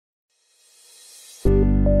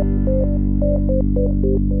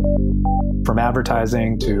From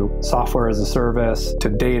advertising to software as a service to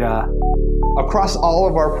data. Across all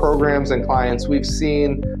of our programs and clients, we've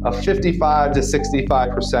seen a 55 to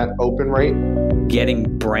 65% open rate.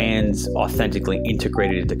 Getting brands authentically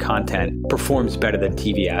integrated into content performs better than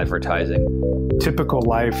TV advertising. Typical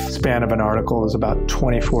lifespan of an article is about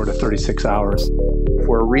 24 to 36 hours. If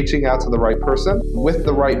we're reaching out to the right person with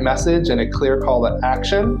the right message and a clear call to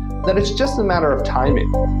action, then it's just a matter of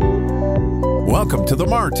timing. Welcome to the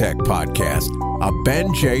MarTech Podcast, a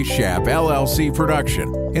Ben J. Schaap LLC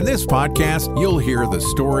production. In this podcast, you'll hear the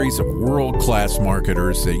stories of world-class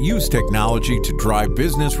marketers that use technology to drive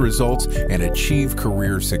business results and achieve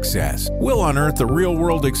career success. We'll unearth the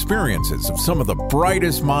real-world experiences of some of the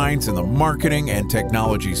brightest minds in the marketing and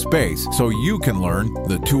technology space so you can learn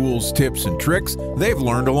the tools, tips, and tricks they've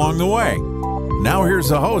learned along the way. Now here's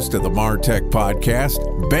the host of the MarTech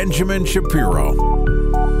Podcast, Benjamin Shapiro.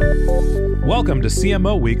 Welcome to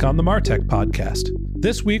CMO Week on the MarTech Podcast.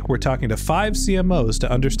 This week, we're talking to 5 CMOs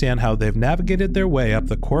to understand how they've navigated their way up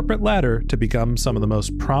the corporate ladder to become some of the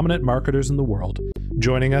most prominent marketers in the world.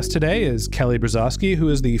 Joining us today is Kelly Brezoczky, who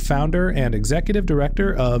is the founder and executive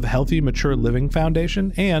director of Healthy Mature Living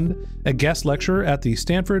Foundation and a guest lecturer at the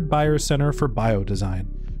Stanford Byers Center for Biodesign.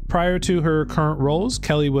 Prior to her current roles,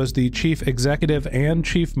 Kelly was the chief executive and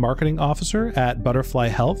chief marketing officer at Butterfly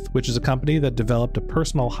Health, which is a company that developed a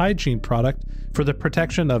personal hygiene product for the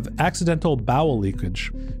protection of accidental bowel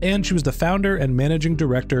leakage. And she was the founder and managing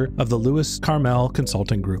director of the Lewis Carmel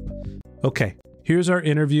Consulting Group. Okay, here's our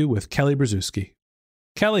interview with Kelly Brezoczky.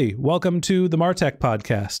 Kelly, welcome to the MarTech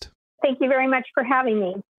Podcast. Thank you very much for having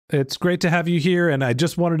me. It's great to have you here, and I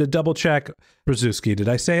just wanted to double check Brezoczky. Did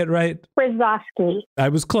I say it right? Brezoczky. I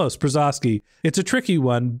was close. Brezoczky. It's a tricky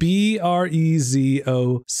one. Brezoczky.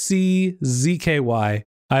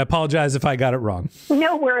 I apologize if I got it wrong.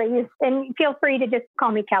 No worries, and feel free to just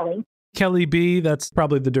call me Kelly. Kelly B, that's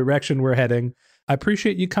probably the direction we're heading. I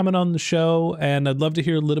appreciate you coming on the show, and I'd love to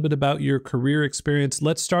hear a little bit about your career experience.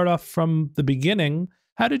 Let's start off from the beginning.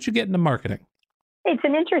 How did you get into marketing? It's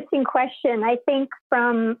an interesting question. I think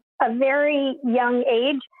from a very young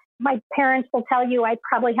age, my parents will tell you I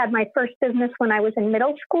probably had my first business when I was in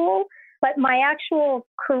middle school, but my actual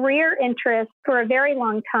career interest for a very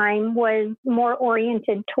long time was more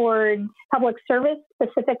oriented towards public service.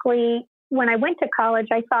 Specifically, when I went to college,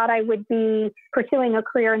 I thought I would be pursuing a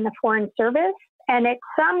career in the Foreign Service. And at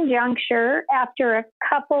some juncture, after a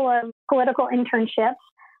couple of political internships,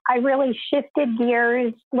 I really shifted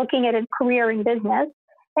gears looking at a career in business.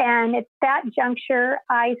 And at that juncture,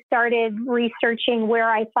 I started researching where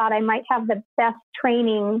I thought I might have the best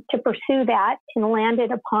training to pursue that and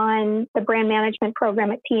landed upon the brand management program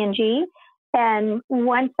at P&G. And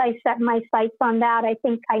once I set my sights on that, I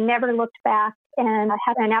think I never looked back, and I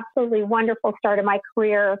had an absolutely wonderful start of my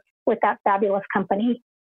career with that fabulous company.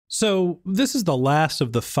 So this is the last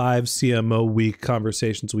of the 5 CMO Week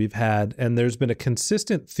conversations we've had, and there's been a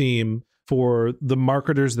consistent theme for the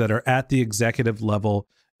marketers that are at the executive level.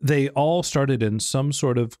 They all started in some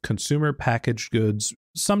sort of consumer packaged goods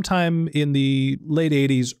sometime in the late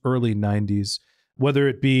 80s, early 90s, whether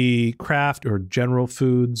it be Kraft or General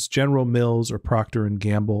Foods, General Mills, or Procter &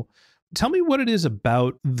 Gamble. Tell me what it is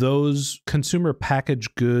about those consumer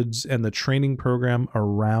packaged goods and the training program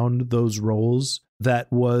around those roles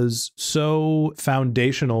that was so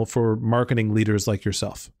foundational for marketing leaders like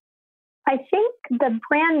yourself. I think the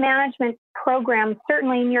brand management program,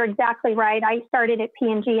 certainly, and you're exactly right, I started at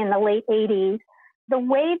P&G in the late 80s. The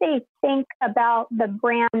way they think about the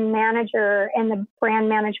brand manager and the brand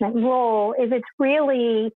management role is it's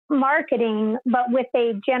really marketing, but with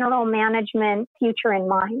a general management future in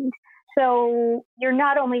mind. So you're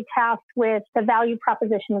not only tasked with the value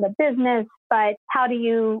proposition of the business, but how do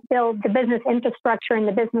you build the business infrastructure and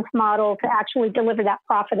the business model to actually deliver that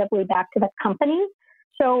profitably back to the company?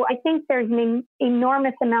 So I think there's an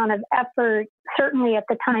enormous amount of effort, certainly at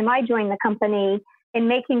the time I joined the company, in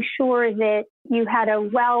making sure that you had a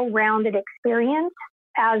well-rounded experience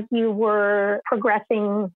as you were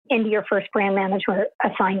progressing into your first brand management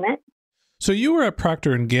assignment. So you were at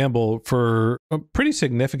Procter & Gamble for a pretty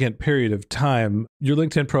significant period of time. Your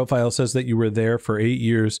LinkedIn profile says that you were there for 8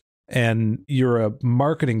 years and you're a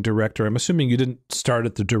marketing director. I'm assuming you didn't start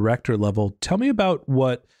at the director level. Tell me about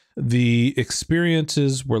what the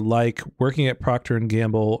experiences were like working at Procter &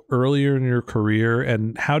 Gamble earlier in your career,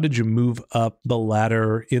 and how did you move up the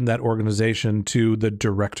ladder in that organization to the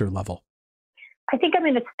director level? I think I'm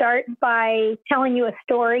going to start by telling you a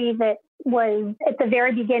story that was at the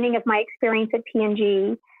very beginning of my experience at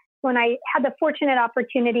P&G. When I had the fortunate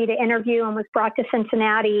opportunity to interview and was brought to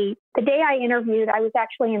Cincinnati, the day I interviewed, I was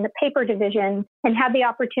actually in the paper division and had the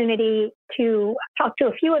opportunity to talk to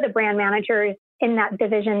a few of the brand managers in that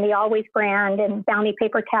division, the Always brand and Bounty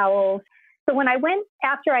paper towels. So when I went,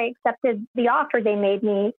 after I accepted the offer they made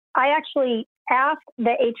me, I actually asked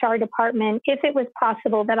the HR department if it was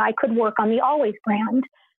possible that I could work on the Always brand.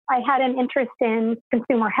 I had an interest in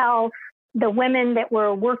consumer health. The women that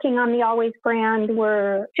were working on the Always brand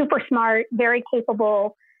were super smart, very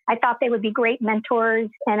capable. I thought they would be great mentors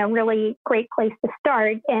and a really great place to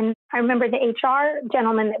start. And I remember the HR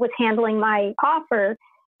gentleman that was handling my offer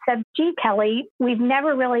said, "Gee, Kelly, we've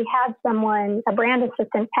never really had someone, a brand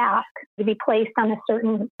assistant, ask to be placed on a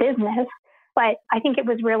certain business. But I think it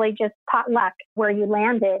was really just pot luck where you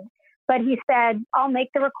landed." But he said, "I'll make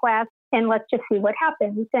the request and let's just see what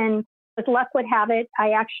happens." And as luck would have it,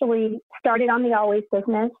 I actually started on the Always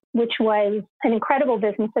business, which was an incredible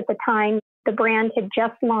business at the time. The brand had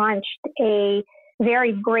just launched a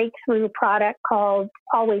very breakthrough product called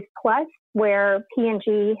Always Plus, where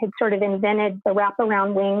P&G had sort of invented the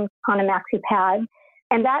wraparound wings on a maxi pad.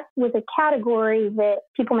 And that was a category that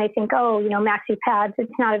people may think, oh, maxi pads,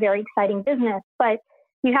 it's not a very exciting business. But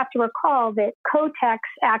you have to recall that Kotex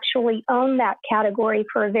actually owned that category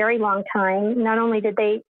for a very long time. Not only did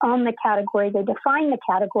they own the category, they defined the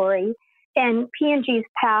category. And P&G's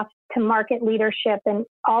path to market leadership and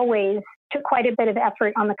Always took quite a bit of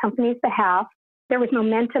effort on the company's behalf. There was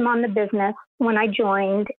momentum on the business when I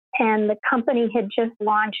joined, and the company had just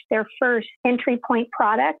launched their first entry point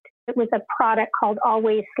product. It was a product called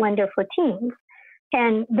Always Slender for Teens.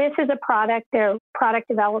 And this is a product, their product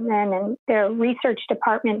development and their research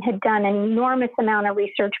department had done an enormous amount of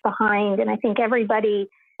research behind. And I think everybody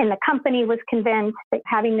in the company was convinced that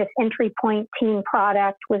having this entry point teen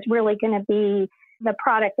product was really going to be the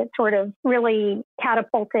product that sort of really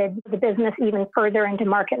catapulted the business even further into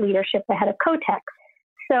market leadership ahead of Kotex.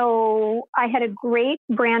 So I had a great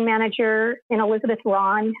brand manager in Elizabeth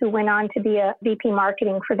Ron, who went on to be a VP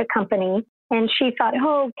marketing for the company. And she thought,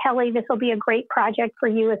 oh, Kelly, this will be a great project for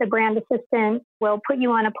you as a brand assistant. We'll put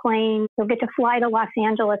you on a plane. You'll get to fly to Los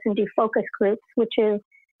Angeles and do focus groups, which is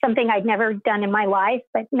something I'd never done in my life.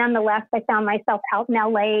 But nonetheless, I found myself out in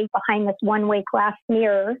LA behind this one-way glass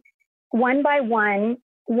mirror, one by one,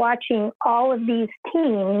 watching all of these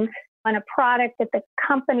teams on a product that the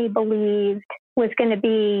company believed was going to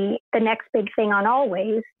be the next big thing on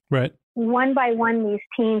Always. Right. One by one, these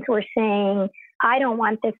teens were saying, I don't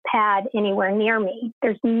want this pad anywhere near me.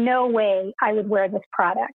 There's no way I would wear this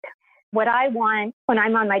product. What I want when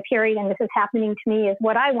I'm on my period, and this is happening to me, is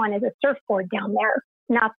what I want is a surfboard down there,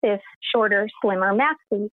 not this shorter, slimmer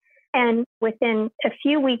maxi. And within a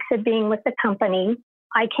few weeks of being with the company,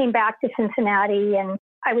 I came back to Cincinnati and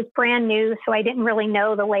I was brand new, so I didn't really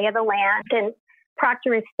know the lay of the land. And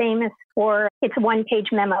Procter is famous for its one-page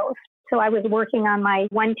memos. So I was working on my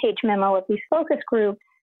one-page memo of these focus groups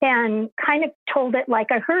and kind of told it like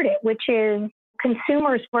I heard it, which is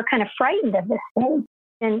consumers were kind of frightened of this thing.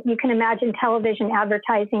 And you can imagine television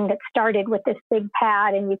advertising that started with this big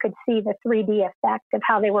pad, and you could see the 3D effect of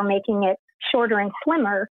how they were making it shorter and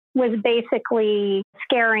slimmer, was basically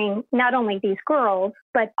scaring not only these girls,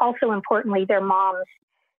 but also importantly, their moms.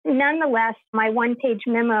 Nonetheless, my one-page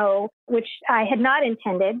memo, which I had not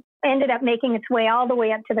intended, ended up making its way all the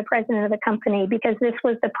way up to the president of the company, because this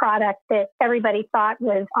was the product that everybody thought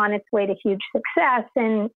was on its way to huge success.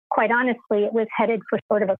 And quite honestly, it was headed for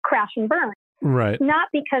sort of a crash and burn. Right. Not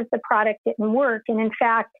because the product didn't work. And in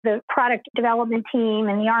fact, the product development team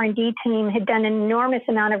and the R&D team had done an enormous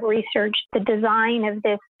amount of research. The design of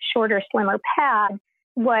this shorter, slimmer pad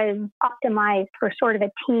was optimized for sort of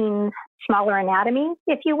a teen's smaller anatomy,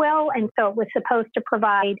 if you will. And so it was supposed to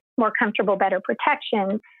provide more comfortable, better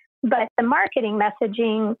protection. But the marketing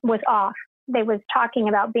messaging was off. They was talking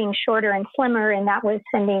about being shorter and slimmer, and that was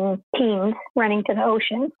sending teens running to the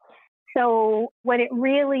ocean. So what it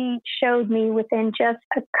really showed me within just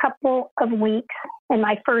a couple of weeks in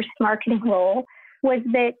my first marketing role was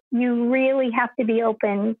that you really have to be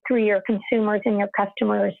open through your consumers and your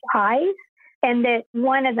customers' eyes. And that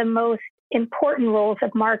one of the most important roles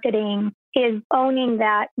of marketing is owning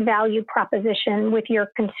that value proposition with your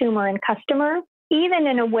consumer and customer, even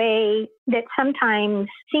in a way that sometimes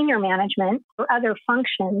senior management or other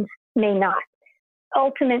functions may not.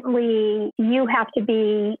 Ultimately, you have to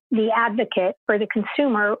be the advocate for the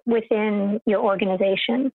consumer within your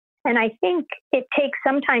organization. And I think it takes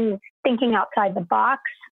sometimes thinking outside the box,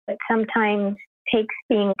 but sometimes takes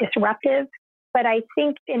being disruptive. But I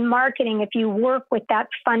think in marketing, if you work with that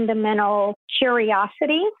fundamental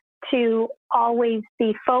curiosity to always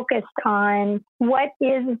be focused on what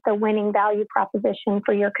is the winning value proposition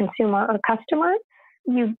for your consumer or customer.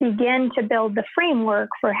 You begin to build the framework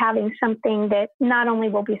for having something that not only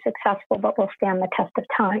will be successful, but will stand the test of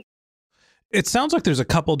time. It sounds like there's a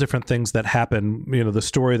couple different things that happen, the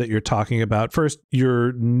story that you're talking about. First,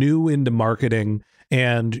 you're new into marketing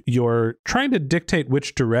and you're trying to dictate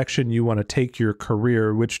which direction you want to take your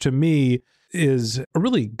career, which to me is a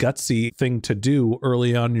really gutsy thing to do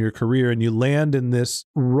early on in your career. And you land in this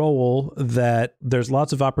role that there's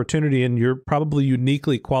lots of opportunity and you're probably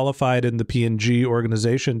uniquely qualified in the P&G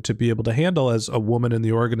organization to be able to handle as a woman in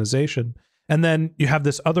the organization. And then you have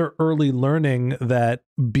this other early learning that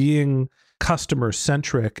being customer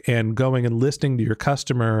centric and going and listening to your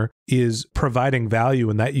customer is providing value,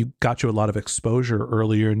 and that you got you a lot of exposure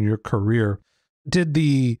earlier in your career. Did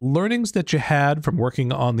the learnings that you had from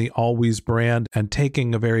working on the Always brand and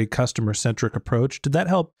taking a very customer-centric approach, did that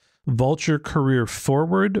help vault your career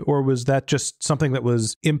forward, or was that just something that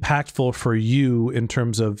was impactful for you in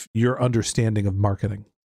terms of your understanding of marketing?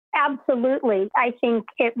 Absolutely. I think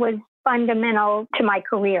it was fundamental to my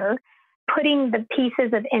career. Putting the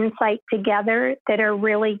pieces of insight together that are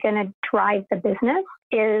really going to drive the business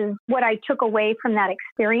is what I took away from that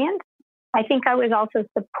experience. I think I was also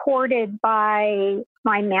supported by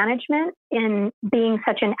my management in being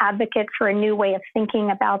such an advocate for a new way of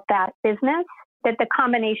thinking about that business, that the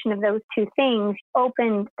combination of those two things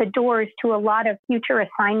opened the doors to a lot of future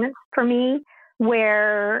assignments for me,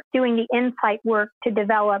 where doing the insight work to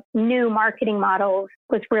develop new marketing models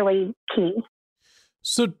was really key.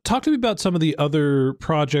 So talk to me about some of the other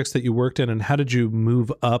projects that you worked in and how did you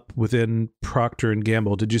move up within Procter &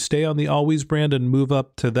 Gamble? Did you stay on the Always brand and move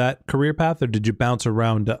up to that career path, or did you bounce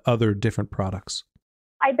around to other different products?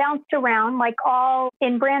 I bounced around. Like all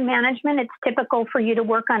in brand management, it's typical for you to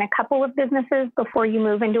work on a couple of businesses before you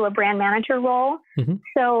move into a brand manager role. Mm-hmm.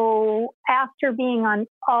 So after being on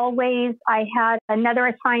Always, I had another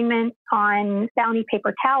assignment on Bounty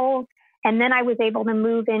paper towels. And then I was able to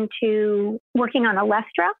move into working on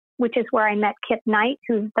Alestra, which is where I met Kip Knight,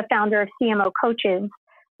 who's the founder of CMO Coaches.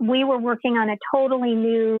 We were working on a totally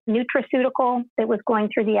new nutraceutical that was going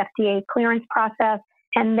through the FDA clearance process.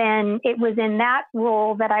 And then it was in that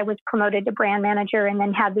role that I was promoted to brand manager and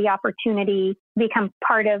then had the opportunity to become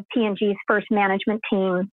part of P&G's first management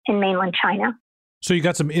team in mainland China. So you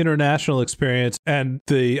got some international experience. And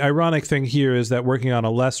the ironic thing here is that working on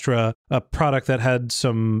Alestra, a product that had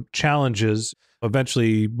some challenges,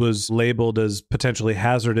 eventually was labeled as potentially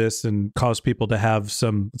hazardous and caused people to have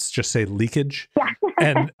some, let's just say, leakage. Yeah.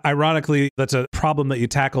 And ironically, that's a problem that you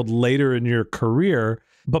tackled later in your career.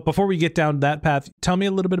 But before we get down that path, tell me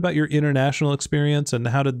a little bit about your international experience and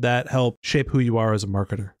how did that help shape who you are as a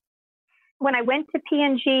marketer? When I went to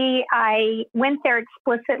P&G, I went there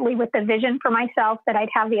explicitly with the vision for myself that I'd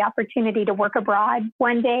have the opportunity to work abroad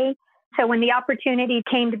one day. So when the opportunity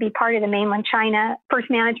came to be part of the mainland China first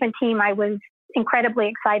management team, I was incredibly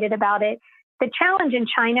excited about it. The challenge in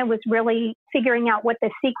China was really figuring out what the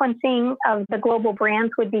sequencing of the global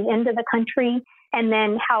brands would be into the country, and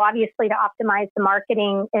then how obviously to optimize the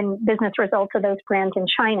marketing and business results of those brands in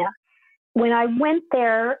China. When I went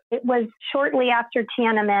there, it was shortly after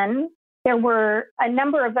Tiananmen. There were a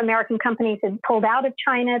number of American companies that pulled out of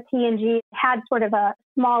China. P&G had sort of a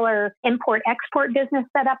smaller import-export business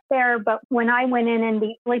set up there. But when I went in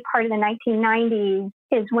the early part of the 1990s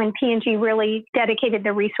is when P&G really dedicated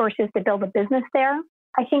the resources to build a business there.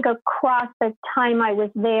 I think across the time I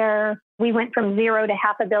was there, we went from $0 to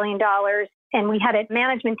 $500 million. And we had a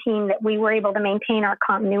management team that we were able to maintain our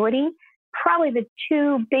continuity. Probably the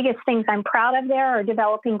two biggest things I'm proud of there are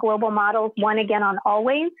developing global models. One, again, on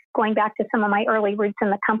Always, going back to some of my early roots in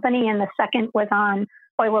the company. And the second was on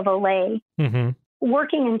Oil of Olay. Mm-hmm.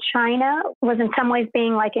 Working in China was in some ways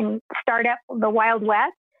being like in startup, the Wild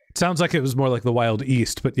West. Sounds like it was more like the Wild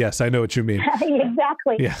East, but yes, I know what you mean.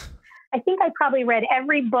 Exactly. Yeah. I think I probably read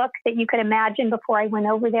every book that you could imagine before I went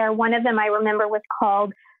over there. One of them I remember was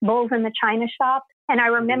called Bulls in the China Shop. And I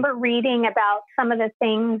remember reading about some of the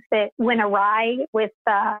things that went awry with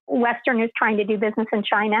Westerners trying to do business in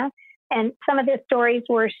China. And some of the stories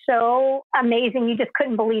were so amazing, you just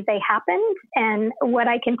couldn't believe they happened. And what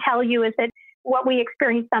I can tell you is that what we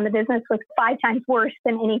experienced on the business was 5 times worse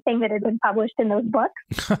than anything that had been published in those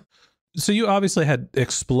books. So you obviously had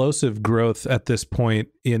explosive growth at this point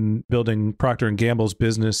in building Procter & Gamble's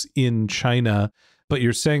business in China, but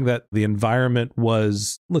you're saying that the environment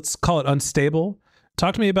was, let's call it unstable.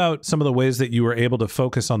 Talk to me about some of the ways that you were able to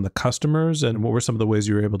focus on the customers and what were some of the ways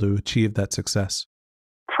you were able to achieve that success?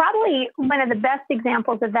 Probably one of the best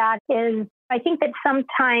examples of that is I think that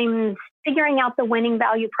sometimes figuring out the winning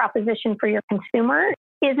value proposition for your consumer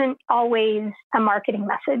isn't always a marketing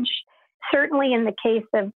message. Certainly in the case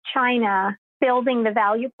of China, building the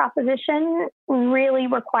value proposition really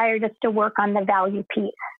required us to work on the value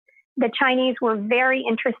piece. The Chinese were very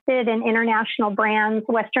interested in international brands,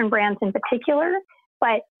 Western brands in particular.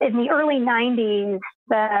 But in the early 90s,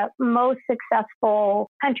 the most successful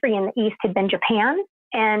country in the East had been Japan.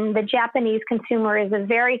 And the Japanese consumer is a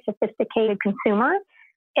very sophisticated consumer.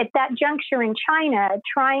 At that juncture in China,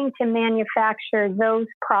 trying to manufacture those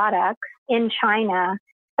products in China,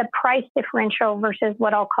 the price differential versus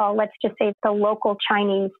what I'll call, let's just say, the local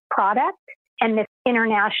Chinese product and this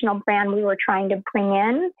international brand we were trying to bring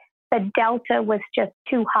in, the delta was just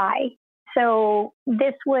too high. So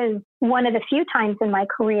this was one of the few times in my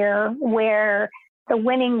career where the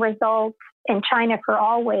winning result in China for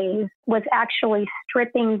Always was actually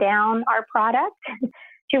stripping down our product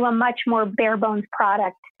to a much more bare bones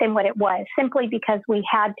product than what it was, simply because we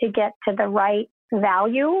had to get to the right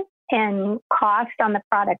value and cost on the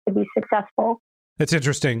product to be successful. It's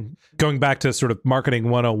interesting. Going back to sort of marketing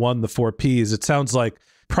 101, the 4 Ps, it sounds like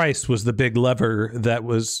price was the big lever that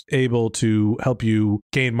was able to help you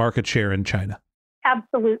gain market share in China.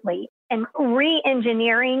 Absolutely. And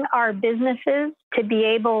re-engineering our businesses to be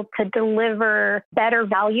able to deliver better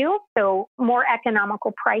value, so more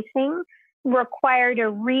economical pricing, required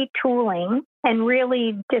a retooling and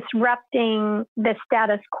really disrupting the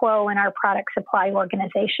status quo in our product supply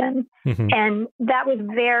organization. Mm-hmm. And that was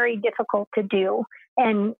very difficult to do.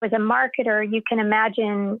 And as a marketer, you can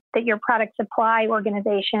imagine that your product supply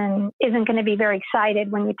organization isn't going to be very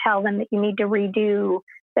excited when you tell them that you need to redo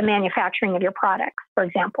the manufacturing of your products, for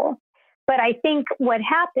example. But I think what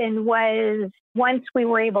happened was once we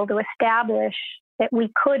were able to establish that we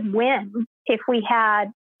could win if we had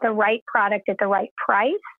the right product at the right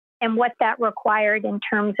price and what that required in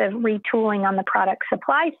terms of retooling on the product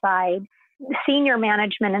supply side, senior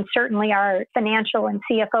management and certainly our financial and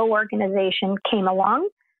CFO organization came along.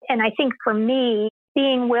 And I think for me,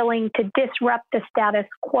 being willing to disrupt the status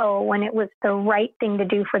quo when it was the right thing to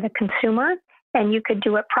do for the consumer and you could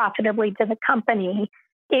do it profitably to the company,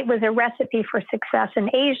 it was a recipe for success in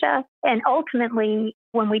Asia. And ultimately,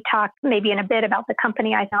 when we talk maybe in a bit about the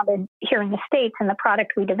company I founded here in the States and the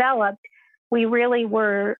product we developed, we really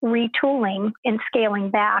were retooling and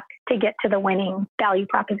scaling back to get to the winning value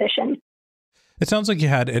proposition. It sounds like you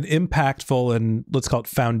had an impactful and let's call it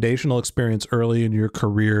foundational experience early in your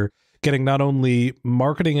career, getting not only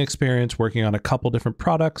marketing experience, working on a couple different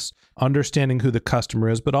products, understanding who the customer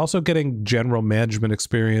is, but also getting general management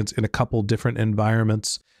experience in a couple different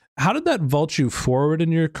environments. How did that vault you forward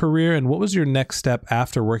in your career, and what was your next step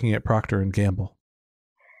after working at Procter & Gamble?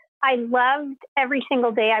 I loved every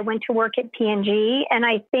single day I went to work at P&G, and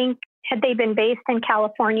I think had they been based in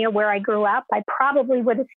California where I grew up, I probably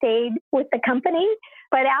would have stayed with the company.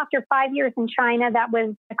 But after 5 years in China, that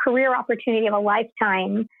was a career opportunity of a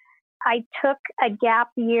lifetime. I took a gap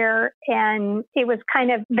year, and it was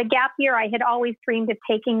kind of the gap year I had always dreamed of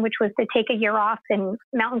taking, which was to take a year off and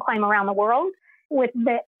mountain climb around the world, with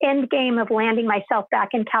the end game of landing myself back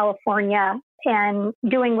in California and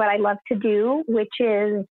doing what I love to do, which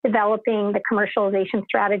is developing the commercialization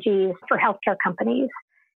strategies for healthcare companies.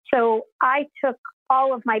 So I took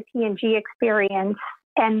all of my P&G experience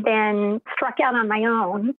and then struck out on my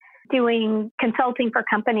own, doing consulting for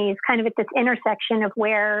companies kind of at this intersection of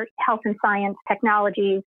where health and science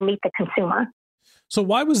technologies meet the consumer. So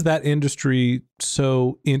why was that industry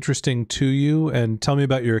so interesting to you? And tell me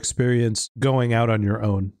about your experience going out on your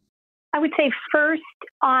own. I would say first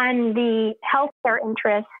on the healthcare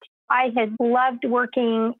interest, I had loved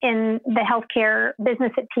working in the healthcare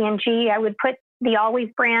business at P&G. I would put the Always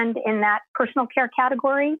brand in that personal care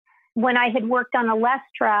category. When I had worked on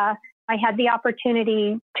Alestra, I had the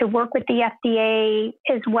opportunity to work with the FDA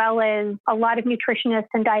as well as a lot of nutritionists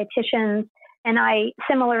and dietitians. And I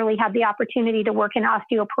similarly had the opportunity to work in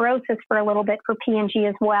osteoporosis for a little bit for P&G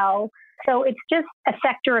as well. So it's just a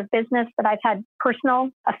sector of business that I've had personal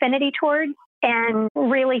affinity towards and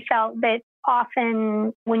really felt that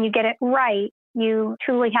often when you get it right, you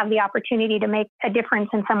truly have the opportunity to make a difference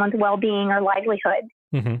in someone's well-being or livelihood.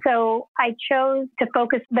 Mm-hmm. So I chose to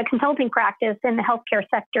focus the consulting practice in the healthcare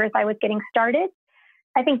sector as I was getting started.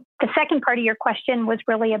 I think the second part of your question was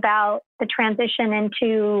really about the transition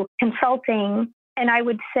into consulting. And I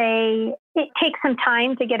would say it takes some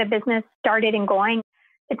time to get a business started and going.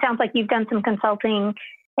 It sounds like you've done some consulting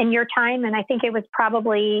in your time. And I think it was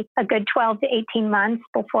probably a good 12 to 18 months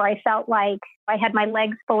before I felt like I had my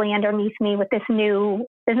legs fully underneath me with this new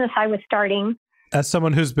business I was starting. As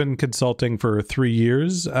someone who's been consulting for 3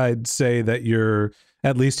 years, I'd say that you're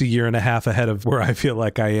at least a year and a half ahead of where I feel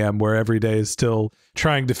like I am, where every day is still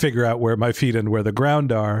trying to figure out where my feet and where the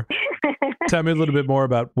ground are. Tell me a little bit more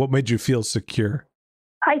about what made you feel secure.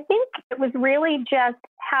 I think it was really just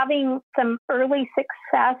having some early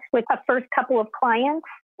success with a first couple of clients.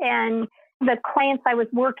 And the clients I was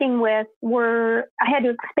working with I had to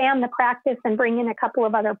expand the practice and bring in a couple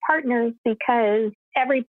of other partners because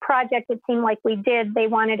every project it seemed like we did, they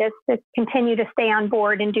wanted us to continue to stay on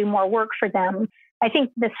board and do more work for them. I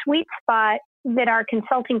think the sweet spot that our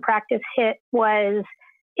consulting practice hit was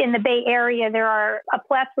in the Bay Area. There are a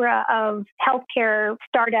plethora of healthcare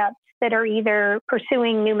startups that are either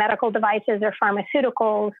pursuing new medical devices or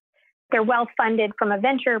pharmaceuticals. They're well funded from a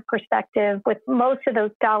venture perspective, with most of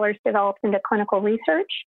those dollars developed into clinical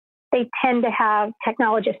research. They tend to have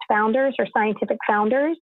technologist founders or scientific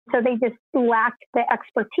founders. So they just lacked the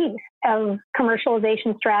expertise of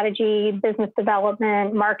commercialization strategy, business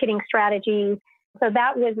development, marketing strategies. So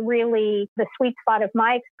that was really the sweet spot of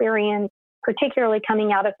my experience, particularly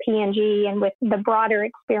coming out of P&G and with the broader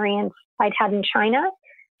experience I'd had in China.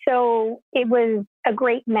 So it was a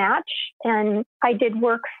great match. And I did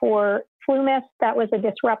work for FluMist. That was a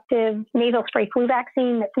disruptive nasal spray flu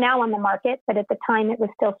vaccine that's now on the market, but at the time it was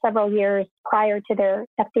still several years prior to their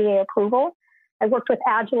FDA approval. I worked with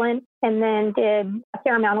Agilent and then did a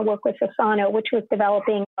fair amount of work with Fasano, which was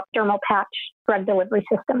developing a dermal patch drug delivery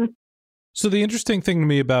system. So the interesting thing to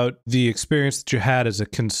me about the experience that you had as a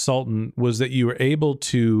consultant was that you were able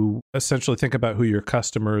to essentially think about who your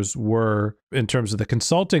customers were in terms of the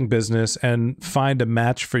consulting business and find a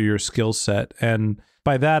match for your skill set. And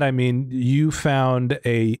by that, I mean, you found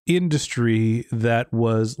a industry that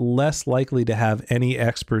was less likely to have any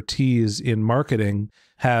expertise in marketing,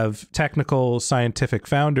 have technical scientific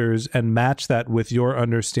founders, and match that with your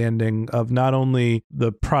understanding of not only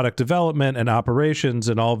the product development and operations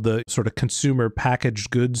and all of the sort of consumer packaged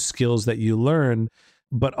goods skills that you learn,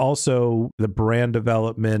 but also the brand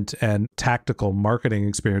development and tactical marketing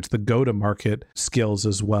experience, the go-to-market skills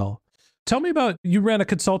as well. Tell me about, you ran a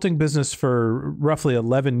consulting business for roughly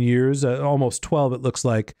 11 years, almost 12 it looks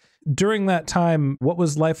like. During that time, what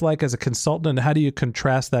was life like as a consultant, and how do you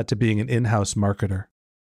contrast that to being an in-house marketer?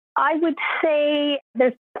 I would say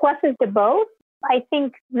there's pluses to both. I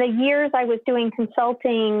think the years I was doing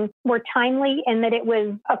consulting were timely in that it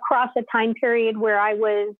was across a time period where I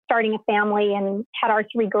was starting a family and had our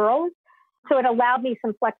 3 girls. So it allowed me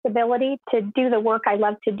some flexibility to do the work I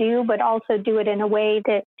love to do, but also do it in a way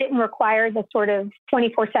that didn't require the sort of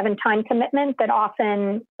 24/7 time commitment that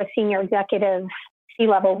often a senior executive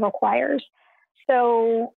C-level requires.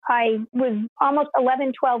 So I was almost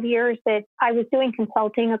 11, 12 years that I was doing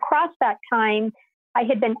consulting. Across that time, I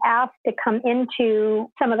had been asked to come into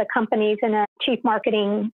some of the companies in a chief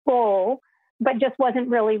marketing role, but just wasn't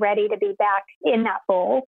really ready to be back in that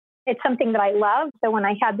role. It's something that I love. So when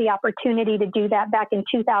I had the opportunity to do that back in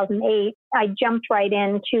 2008, I jumped right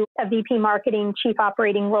into a VP marketing, chief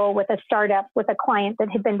operating role with a startup with a client that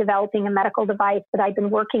had been developing a medical device that I'd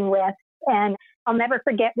been working with. And I'll never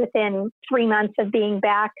forget, within 3 months of being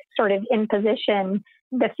back sort of in position,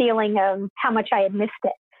 the feeling of how much I had missed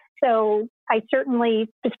it. So I certainly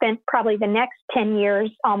spent probably the next 10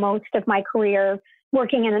 years almost of my career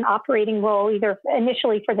working in an operating role, either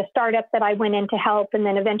initially for the startup that I went in to help and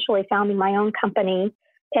then eventually founding my own company.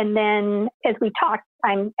 And then as we talked,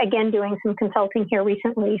 I'm again doing some consulting here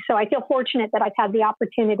recently. So I feel fortunate that I've had the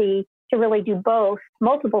opportunity to really do both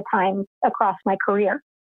multiple times across my career.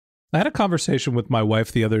 I had a conversation with my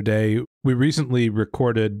wife the other day. We recently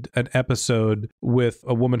recorded an episode with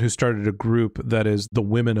a woman who started a group that is the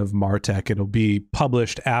Women of MarTech. It'll be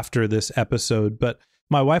published after this episode, but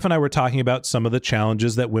my wife and I were talking about some of the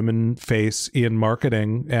challenges that women face in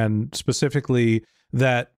marketing, and specifically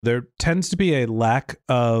that there tends to be a lack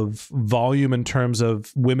of volume in terms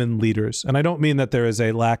of women leaders. And I don't mean that there is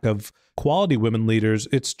a lack of quality women leaders.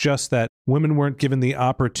 It's just that women weren't given the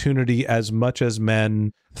opportunity as much as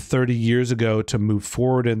men 30 years ago to move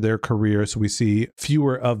forward in their career. So we see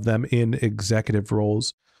fewer of them in executive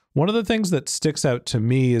roles. One of the things that sticks out to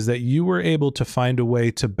me is that you were able to find a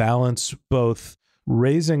way to balance both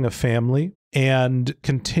raising a family and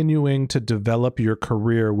continuing to develop your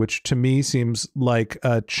career, which to me seems like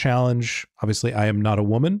a challenge. Obviously, I am not a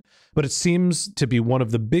woman, but it seems to be one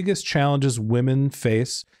of the biggest challenges women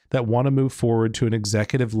face that want to move forward to an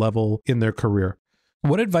executive level in their career.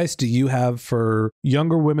 What advice do you have for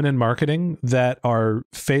younger women in marketing that are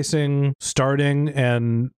facing starting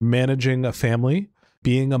and managing a family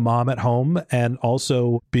being a mom at home and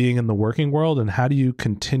also being in the working world? And how do you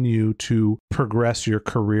continue to progress your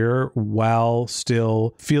career while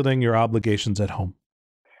still fielding your obligations at home?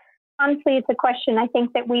 Honestly, it's a question I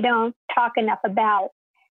think that we don't talk enough about.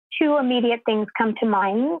 Two immediate things come to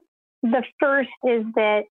mind. The first is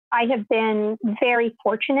that I have been very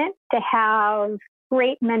fortunate to have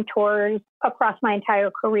great mentors across my entire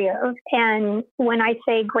career. And when I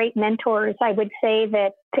say great mentors, I would say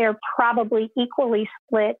that they're probably equally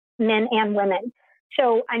split men and women.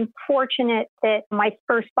 So I'm fortunate that my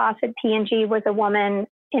first boss at P&G was a woman.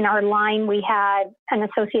 In our line, we had an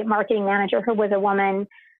associate marketing manager who was a woman.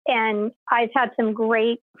 And I've had some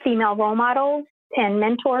great female role models and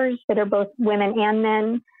mentors that are both women and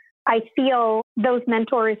men. I feel those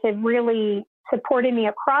mentors have really supported me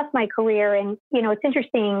across my career. And, it's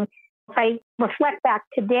interesting. If I reflect back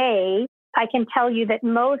today, I can tell you that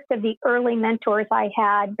most of the early mentors I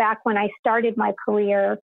had back when I started my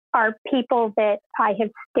career are people that I have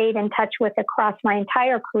stayed in touch with across my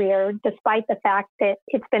entire career, despite the fact that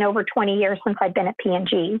it's been over 20 years since I've been at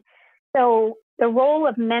P&G. So the role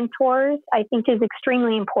of mentors, I think, is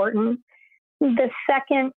extremely important. The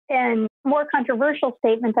second and more controversial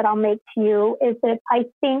statement that I'll make to you is that I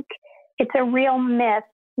think it's a real myth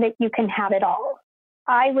that you can have it all.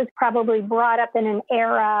 I was probably brought up in an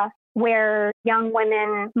era where young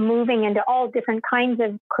women moving into all different kinds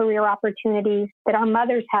of career opportunities that our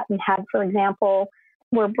mothers hadn't had, for example,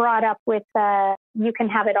 were brought up with you can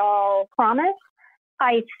have it all promise.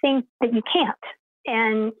 I think that you can't.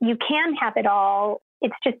 And you can have it all.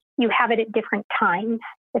 It's just you have it at different times,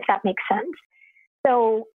 if that makes sense.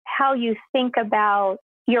 So how you think about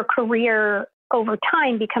your career over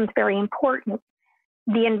time becomes very important.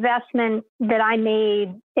 The investment that I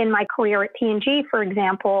made in my career at P&G, for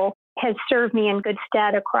example, has served me in good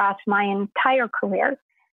stead across my entire career.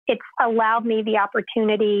 It's allowed me the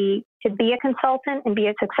opportunity to be a consultant and be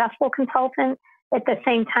a successful consultant at the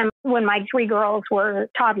same time when my three girls were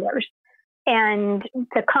toddlers. And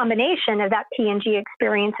the combination of that P&G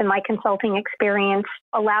experience and my consulting experience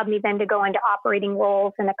allowed me then to go into operating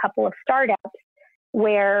roles in a couple of startups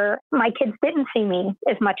where my kids didn't see me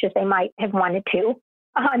as much as they might have wanted to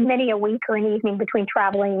on many a week or an evening between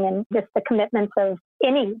traveling and just the commitments of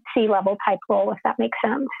any C-level type role, if that makes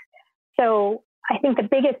sense. So I think the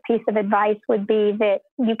biggest piece of advice would be that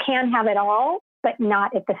you can have it all, but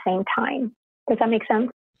not at the same time. Does that make sense?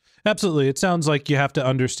 Absolutely. It sounds like you have to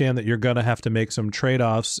understand that you're going to have to make some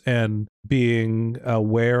trade-offs, and being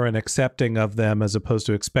aware and accepting of them as opposed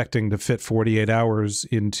to expecting to fit 48 hours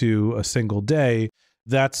into a single day.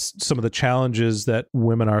 That's some of the challenges that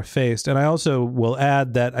women are faced. And I also will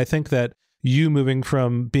add that I think that you moving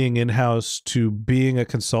from being in-house to being a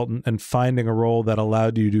consultant and finding a role that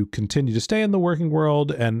allowed you to continue to stay in the working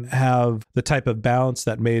world and have the type of balance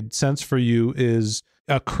that made sense for you is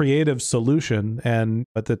a creative solution. And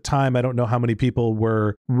at the time, I don't know how many people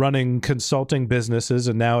were running consulting businesses.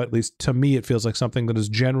 And now, at least to me, it feels like something that is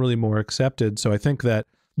generally more accepted. So I think that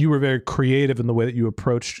you were very creative in the way that you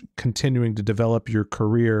approached continuing to develop your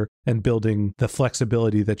career and building the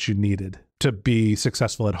flexibility that you needed to be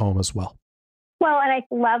successful at home as well. Well, and I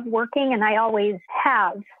love working, and I always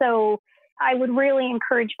have. So I would really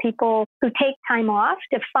encourage people who take time off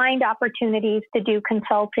to find opportunities to do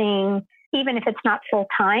consulting, even if it's not full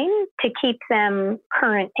time, to keep them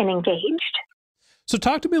current and engaged. So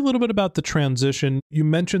talk to me a little bit about the transition. You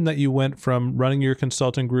mentioned that you went from running your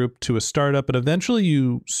consulting group to a startup, and eventually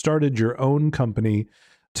you started your own company.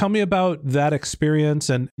 Tell me about that experience.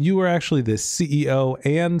 And you were actually the CEO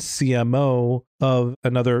and CMO of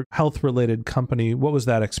another health-related company. What was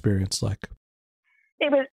that experience like?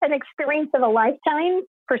 It was an experience of a lifetime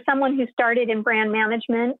for someone who started in brand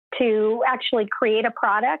management to actually create a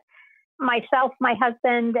product. Myself, my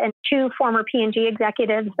husband, and two former P&G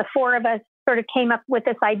executives, the four of us sort of came up with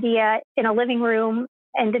this idea in a living room,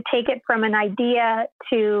 and to take it from an idea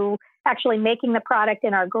to actually making the product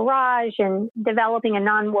in our garage and developing a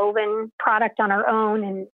non-woven product on our own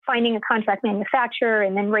and finding a contract manufacturer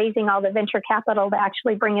and then raising all the venture capital to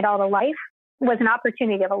actually bring it all to life was an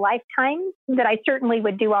opportunity of a lifetime that I certainly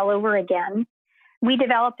would do all over again. We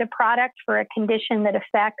developed a product for a condition that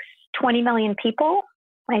affects 20 million people.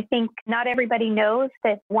 I think not everybody knows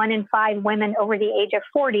that 1 in 5 women over the age of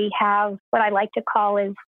 40 have what I like to call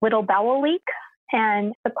is little bowel leak.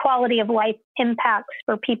 And the quality of life impacts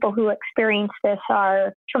for people who experience this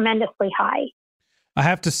are tremendously high. I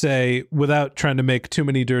have to say, without trying to make too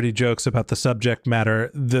many dirty jokes about the subject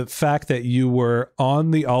matter, the fact that you were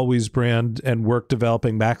on the Always brand and worked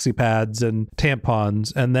developing maxi pads and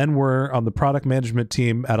tampons, and then were on the product management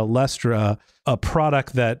team at Alestra, a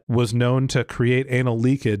product that was known to create anal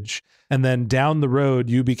leakage. And then down the road,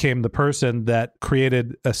 you became the person that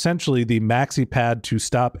created essentially the maxi pad to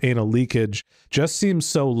stop anal leakage. Just seems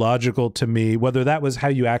so logical to me. Whether that was how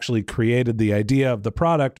you actually created the idea of the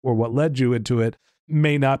product or what led you into it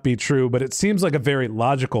may not be true, but it seems like a very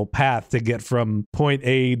logical path to get from point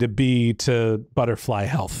A to B to butterfly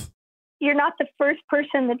health. You're not the first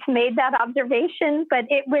person that's made that observation, but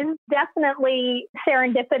it was definitely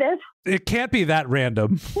serendipitous. It can't be that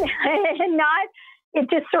random. It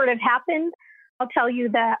just sort of happened. I'll tell you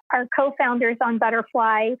that our co-founders on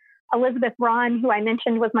Butterfly, Elizabeth Ron, who I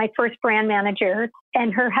mentioned was my first brand manager,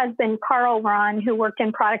 and her husband, Carl Ron, who worked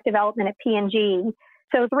in product development at P&G.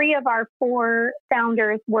 So 3 of our 4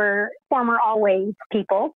 founders were former Always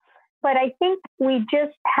people. But I think we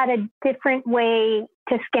just had a different way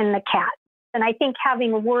to skin the cat. And I think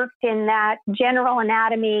having worked in that general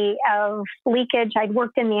anatomy of leakage, I'd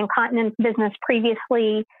worked in the incontinence business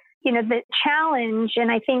previously, the challenge,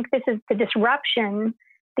 and I think this is the disruption,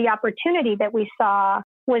 the opportunity that we saw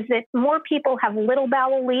was that more people have little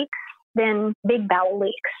bowel leaks than big bowel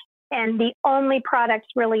leaks. And the only products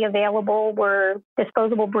really available were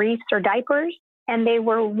disposable briefs or diapers, and they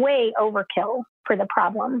were way overkill for the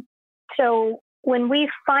problem. So when we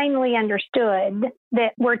finally understood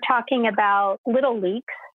that we're talking about little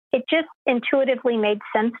leaks, it just intuitively made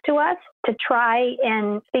sense to us to try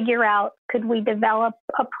and figure out, could we develop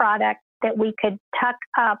a product that we could tuck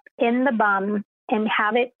up in the bum and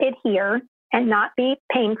have it adhere and not be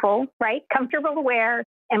painful, right? Comfortable to wear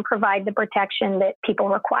and provide the protection that people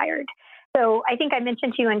required. So I think I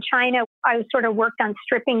mentioned to you in China, I sort of worked on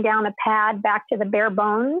stripping down a pad back to the bare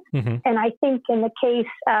bones. Mm-hmm. And I think in the case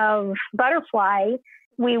of Butterfly,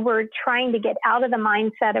 we were trying to get out of the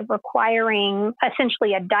mindset of requiring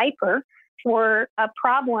essentially a diaper for a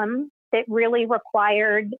problem that really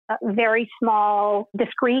required a very small,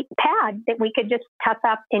 discrete pad that we could just tuck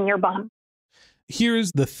up in your bum.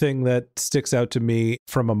 Here's the thing that sticks out to me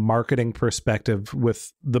from a marketing perspective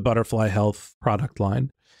with the Butterfly Health product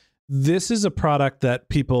line. This is a product that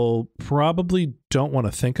people probably don't want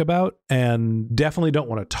to think about and definitely don't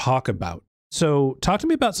want to talk about. So talk to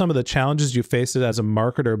me about some of the challenges you faced as a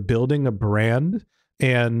marketer building a brand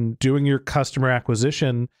and doing your customer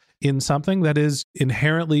acquisition in something that is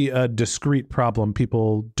inherently a discrete problem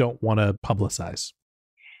people don't want to publicize.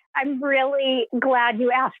 I'm really glad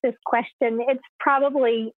you asked this question. It's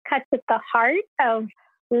probably cuts at the heart of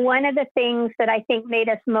one of the things that I think made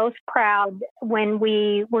us most proud when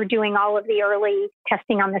we were doing all of the early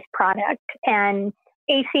testing on this product. And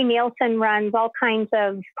AC Nielsen runs all kinds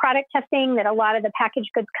of product testing that a lot of the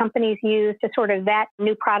packaged goods companies use to sort of vet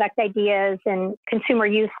new product ideas and consumer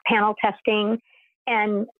use panel testing.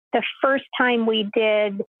 And the first time we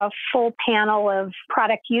did a full panel of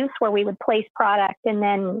product use where we would place product and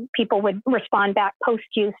then people would respond back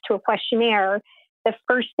post-use to a questionnaire, the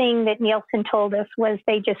first thing that Nielsen told us was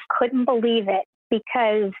they just couldn't believe it,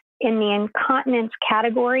 because in the incontinence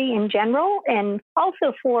category in general, and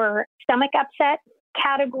also for stomach upset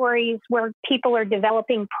categories where people are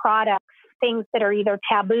developing products, things that are either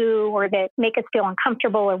taboo or that make us feel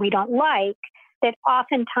uncomfortable or we don't like, that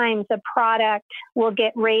oftentimes a product will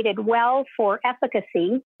get rated well for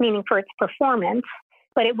efficacy, meaning for its performance,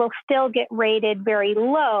 but it will still get rated very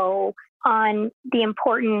low on the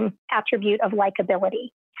important attribute of likability.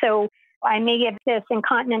 So I may give this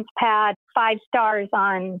incontinence pad 5 stars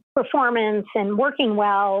on performance and working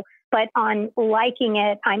well, but on liking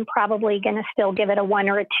it, I'm probably going to still give it a 1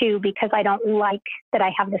 or a 2 because I don't like that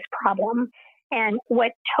I have this problem. And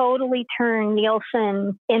what totally turned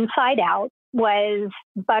Nielsen inside out was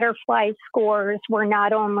Butterfly scores were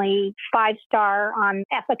not only 5-star on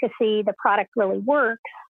efficacy, the product really works,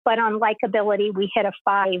 but on likability, we hit a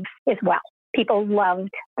 5 as well. People loved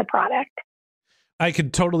the product. I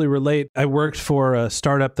could totally relate. I worked for a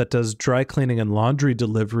startup that does dry cleaning and laundry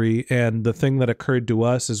delivery. And the thing that occurred to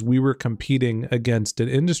us is we were competing against an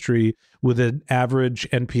industry with an average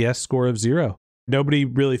NPS score of 0. Nobody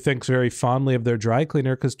really thinks very fondly of their dry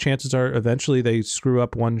cleaner because chances are eventually they screw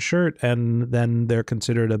up one shirt and then they're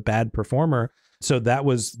considered a bad performer. So that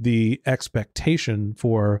was the expectation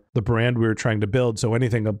for the brand we were trying to build. So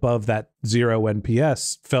anything above that 0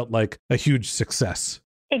 NPS felt like a huge success.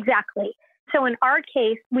 Exactly. So in our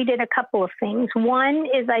case, we did a couple of things. One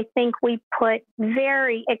is I think we put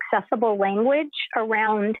very accessible language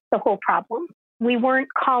around the whole problem. We weren't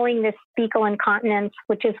calling this fecal incontinence,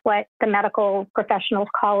 which is what the medical professionals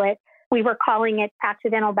call it. We were calling it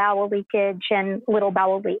accidental bowel leakage and little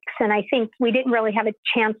bowel leaks. And I think we didn't really have a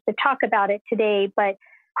chance to talk about it today, but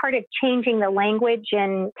part of changing the language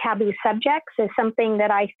in taboo subjects is something that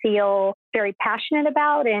I feel very passionate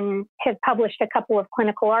about and have published a couple of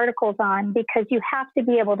clinical articles on, because you have to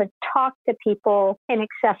be able to talk to people in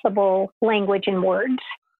accessible language and words.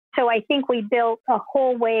 So I think we built a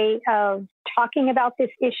whole way of talking about this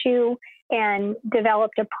issue and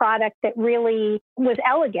developed a product that really was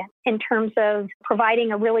elegant in terms of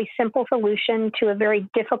providing a really simple solution to a very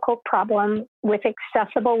difficult problem with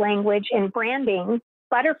accessible language and branding.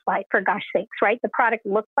 Butterfly, for gosh sakes, right? The product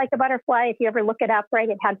looked like a butterfly. If you ever look it up, right,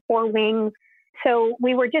 it had 4 wings. So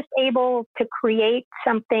we were just able to create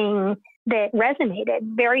something that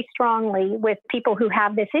resonated very strongly with people who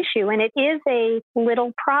have this issue. And it is a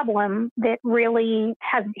little problem that really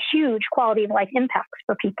has huge quality of life impacts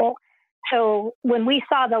for people. So when we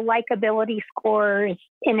saw the likability scores,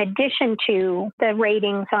 in addition to the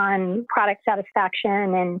ratings on product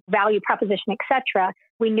satisfaction and value proposition, et cetera,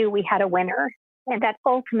 we knew we had a winner. And that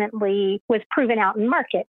ultimately was proven out in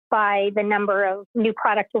market by the number of new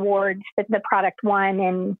product awards that the product won.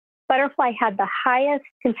 And Butterfly had the highest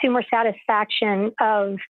consumer satisfaction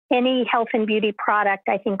of any health and beauty product,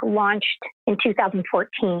 I think, launched in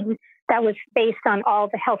 2014. That was based on all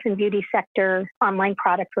the health and beauty sector online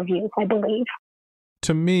product reviews, I believe.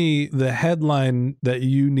 To me, the headline that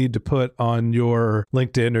you need to put on your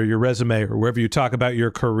LinkedIn or your resume or wherever you talk about your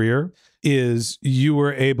career is you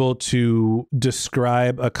were able to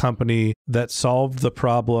describe a company that solved the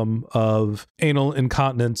problem of anal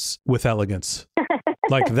incontinence with elegance.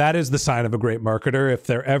 Like, that is the sign of a great marketer, if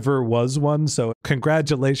there ever was one. So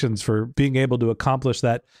congratulations for being able to accomplish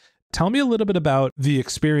that. Tell me a little bit about the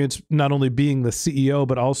experience, not only being the CEO,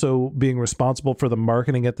 but also being responsible for the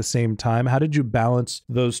marketing at the same time. How did you balance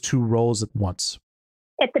those two roles at once?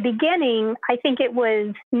 At the beginning, I think it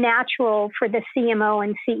was natural for the CMO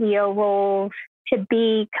and CEO roles to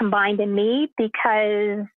be combined in me,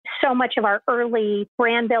 because so much of our early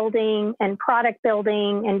brand building and product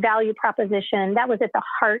building and value proposition, that was at the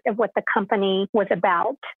heart of what the company was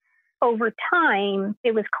about. Over time,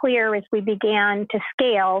 it was clear as we began to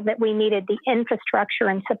scale that we needed the infrastructure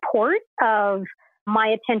and support of my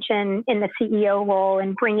attention in the CEO role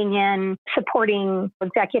and bringing in supporting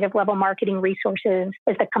executive level marketing resources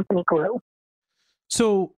as the company grew.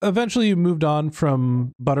 So eventually you moved on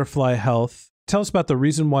from Butterfly Health. Tell us about the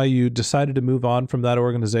reason why you decided to move on from that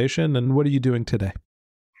organization, and what are you doing today?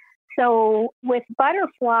 So with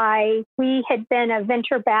Butterfly, we had been a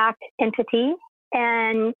venture-backed entity,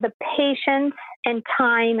 and the patience and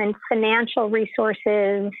time and financial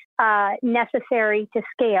resources necessary to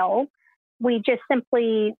scale, we just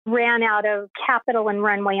simply ran out of capital and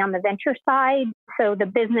runway on the venture side. So the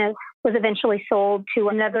business was eventually sold to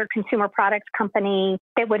another consumer products company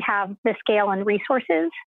that would have the scale and resources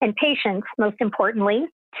and patience, most importantly,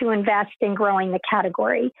 to invest in growing the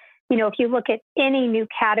category. You know, if you look at any new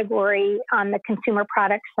category on the consumer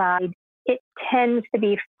product side, it tends to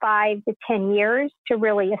be 5 to 10 years to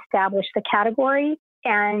really establish the category.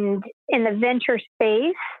 And in the venture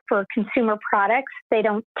space for consumer products, they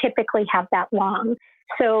don't typically have that long.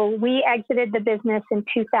 So we exited the business in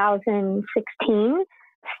 2016.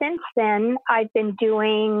 Since then, I've been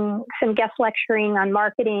doing some guest lecturing on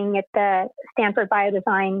marketing at the Stanford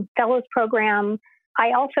Biodesign Fellows Program.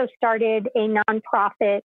 I also started a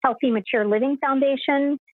nonprofit Healthy Mature Living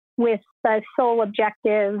Foundation with the sole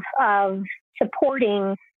objective of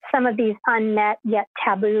supporting some of these unmet yet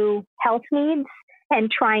taboo health needs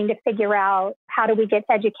and trying to figure out how do we get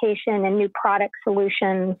education and new product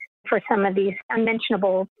solutions for some of these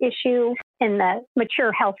unmentionable issues in the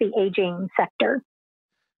mature, healthy aging sector.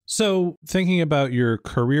 So thinking about your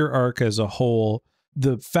career arc as a whole,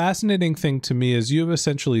 the fascinating thing to me is you've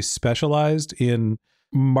essentially specialized in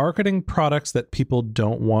marketing products that people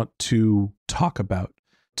don't want to talk about.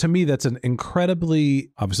 To me, that's an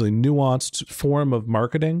incredibly, obviously nuanced form of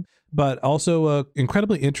marketing, but also an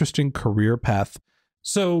incredibly interesting career path.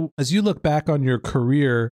 So as you look back on your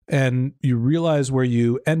career and you realize where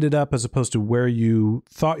you ended up as opposed to where you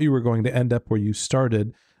thought you were going to end up where you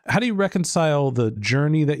started, how do you reconcile the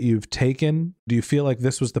journey that you've taken? Do you feel like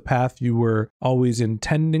this was the path you were always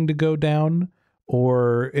intending to go down?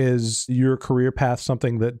 Or is your career path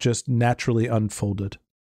something that just naturally unfolded?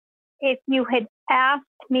 If you had asked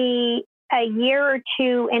me a year or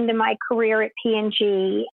two into my career at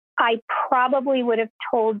P&G, I probably would have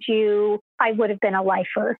told you I would have been a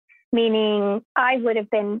lifer, meaning I would have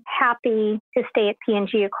been happy to stay at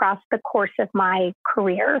P&G across the course of my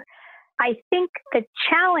career. I think the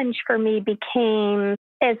challenge for me became,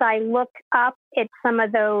 as I looked up at some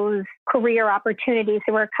of those career opportunities,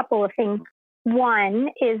 there were a couple of things. One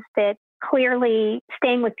is that clearly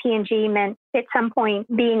staying with P&G meant at some point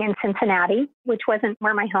being in Cincinnati, which wasn't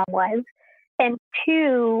where my home was. And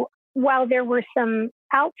two, while there were some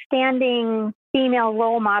outstanding female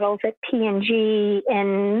role models at P&G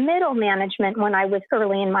in middle management when I was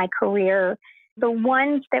early in my career, the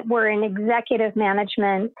ones that were in executive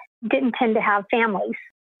management didn't tend to have families.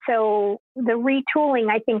 So the retooling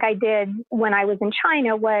I think I did when I was in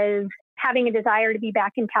China was having a desire to be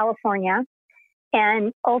back in California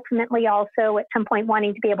and ultimately also at some point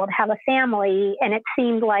wanting to be able to have a family. And it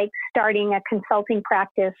seemed like starting a consulting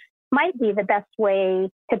practice might be the best way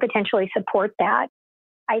to potentially support that.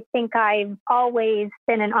 I think I've always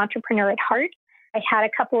been an entrepreneur at heart. I had a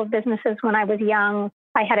couple of businesses when I was young.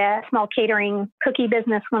 I had a small catering cookie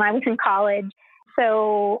business when I was in college.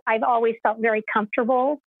 So I've always felt very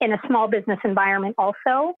comfortable in a small business environment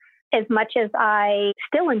also, as much as I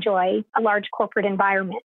still enjoy a large corporate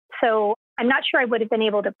environment. So I'm not sure I would have been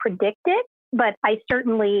able to predict it, but I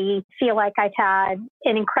certainly feel like I've had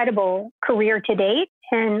an incredible career to date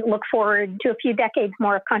and look forward to a few decades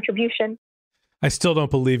more of contribution. I still don't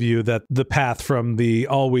believe you that the path from the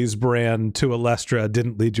Always brand to Alestra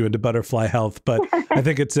didn't lead you into Butterfly Health, but I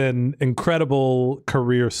think it's an incredible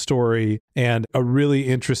career story and a really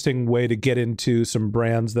interesting way to get into some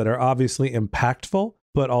brands that are obviously impactful,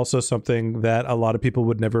 but also something that a lot of people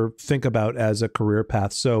would never think about as a career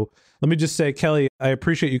path. So let me just say, Kelly, I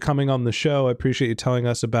appreciate you coming on the show. I appreciate you telling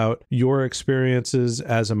us about your experiences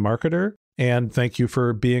as a marketer, and thank you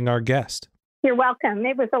for being our guest. You're welcome.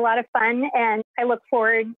 It was a lot of fun, and I look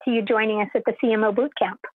forward to you joining us at the CMO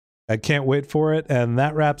Bootcamp. I can't wait for it, and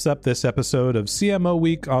that wraps up this episode of CMO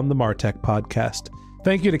Week on the MarTech podcast.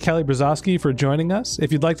 Thank you to Kelly Brezoczky for joining us.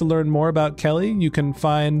 If you'd like to learn more about Kelly, you can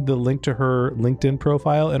find the link to her LinkedIn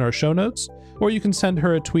profile in our show notes, or you can send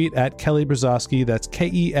her a tweet at Kelly Brezoczky. That's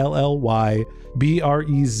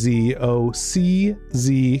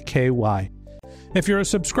KELLYBREZOCZKY. If you're a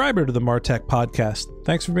subscriber to the MarTech podcast,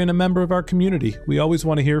 thanks for being a member of our community. We always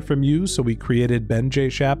want to hear from you, so we created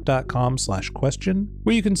benjshap.com/question,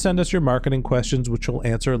 where you can send us your marketing questions, which we'll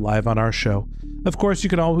answer live on our show. Of course, you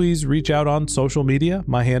can always reach out on social media.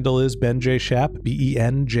 My handle is benjshap,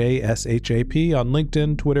 BENJSHAP, on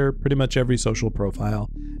LinkedIn, Twitter, pretty much every social profile.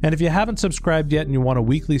 And if you haven't subscribed yet and you want a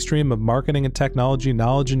weekly stream of marketing and technology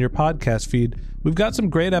knowledge in your podcast feed, we've got some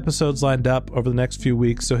great episodes lined up over the next few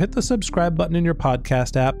weeks, so hit the subscribe button in your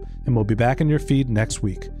podcast app, and we'll be back in your feed next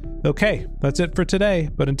week. Okay, that's it for today,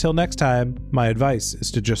 but until next time, my advice is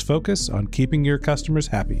to just focus on keeping your customers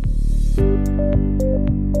happy.